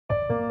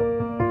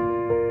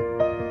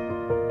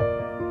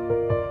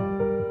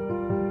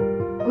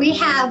We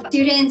have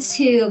students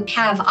who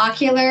have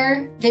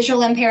ocular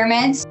visual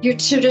impairments, your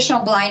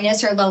traditional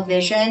blindness or low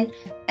vision.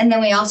 And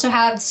then we also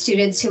have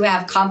students who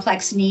have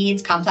complex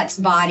needs, complex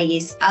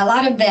bodies. A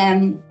lot of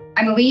them,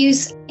 we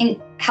use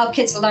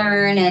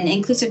HelpKidzLearn and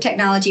inclusive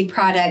technology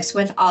products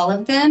with all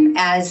of them.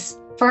 As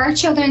for our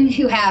children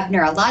who have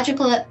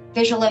neurological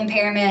visual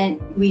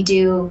impairment, we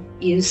do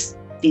use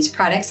these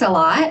products a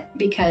lot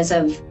because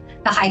of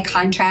the high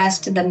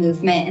contrast to the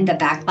movement and the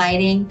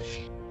backlighting.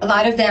 A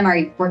lot of them are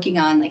working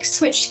on like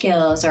switch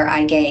skills or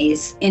eye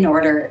gaze in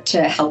order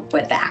to help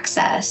with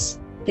access.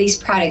 These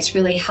products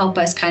really help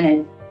us kind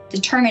of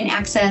determine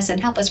access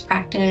and help us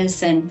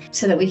practice, and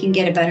so that we can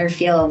get a better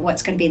feel of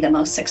what's going to be the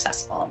most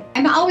successful.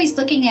 I'm always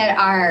looking at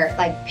our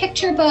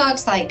picture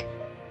books,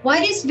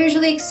 what is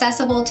visually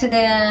accessible to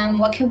them?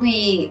 What can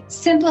we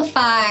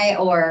simplify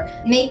or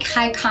make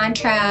high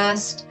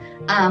contrast?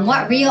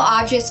 What real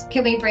objects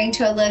can we bring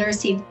to a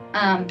literacy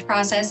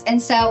process?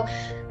 And so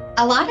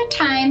a lot of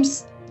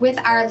times with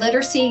our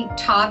literacy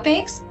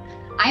topics,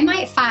 I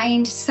might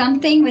find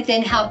something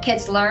within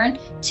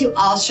HelpKidzLearn to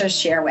also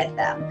share with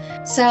them.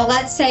 So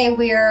let's say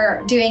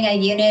we're doing a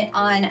unit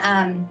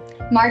on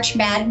March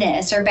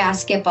Madness or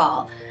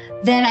basketball.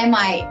 Then I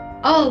might,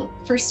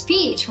 for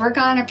speech, we're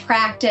gonna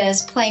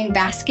practice playing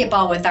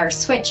basketball with our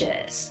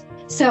switches.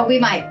 So we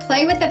might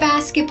play with the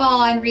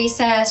basketball on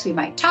recess, we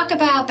might talk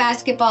about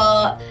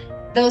basketball,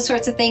 those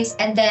sorts of things.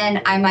 And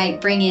then I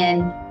might bring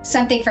in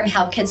something from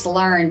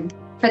HelpKidzLearn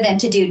for them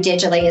to do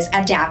digitally as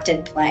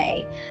adapted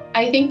play.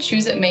 I think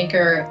ChooseIt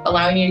Maker,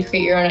 allowing you to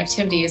create your own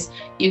activities,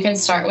 you can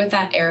start with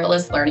that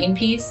errorless learning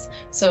piece.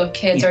 So if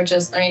kids are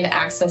just learning to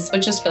access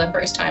switches for the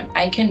first time,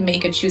 I can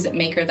make a ChooseIt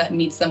Maker that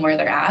meets them where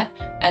they're at,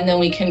 and then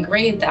we can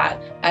grade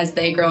that as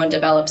they grow and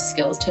develop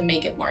skills to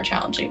make it more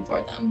challenging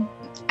for them.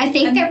 I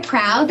think they're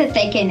proud that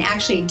they can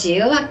actually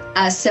do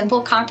a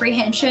simple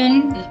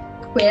comprehension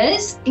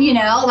quiz,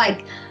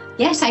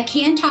 yes, I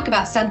can talk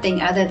about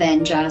something other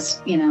than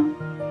just,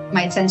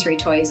 my sensory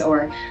toys.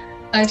 Or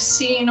I've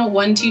seen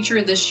one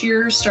teacher this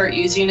year start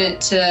using it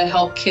to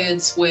help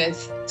kids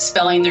with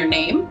spelling their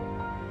name.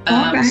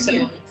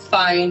 So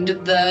find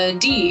the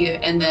D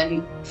and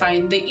then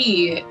find the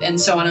E and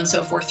so on and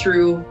so forth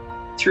through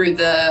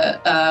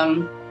the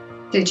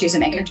ChooseIt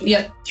Maker.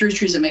 Yep, through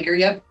ChooseIt Maker.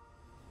 Yep.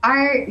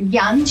 Our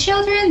young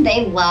children,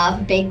 they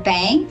love Big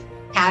Bang,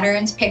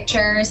 patterns,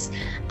 pictures.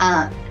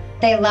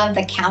 They love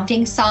the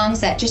counting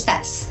songs, that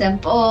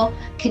simple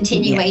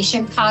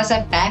continuation cause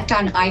effect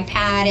on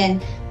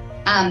iPad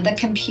and the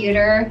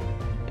computer.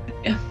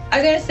 I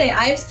was gonna say,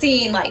 I've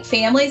seen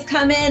families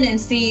come in and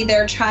see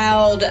their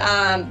child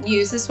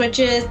use the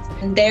switches,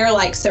 and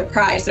they're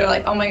surprised. They're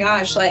like, oh my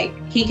gosh,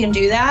 he can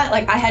do that?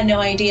 I had no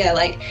idea.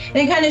 And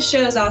it kind of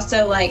shows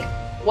also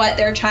what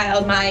their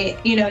child might,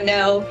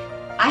 know.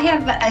 I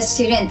have a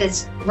student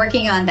that's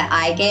working on the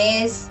eye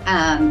gaze.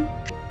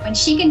 When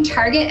she can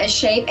target a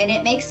shape and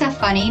it makes a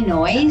funny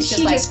noise,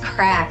 she just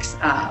cracks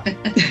up.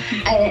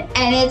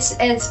 and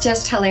it's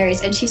just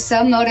hilarious. And she's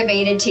so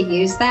motivated to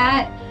use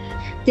that.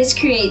 This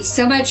creates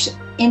so much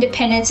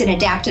independence and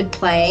adapted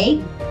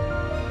play.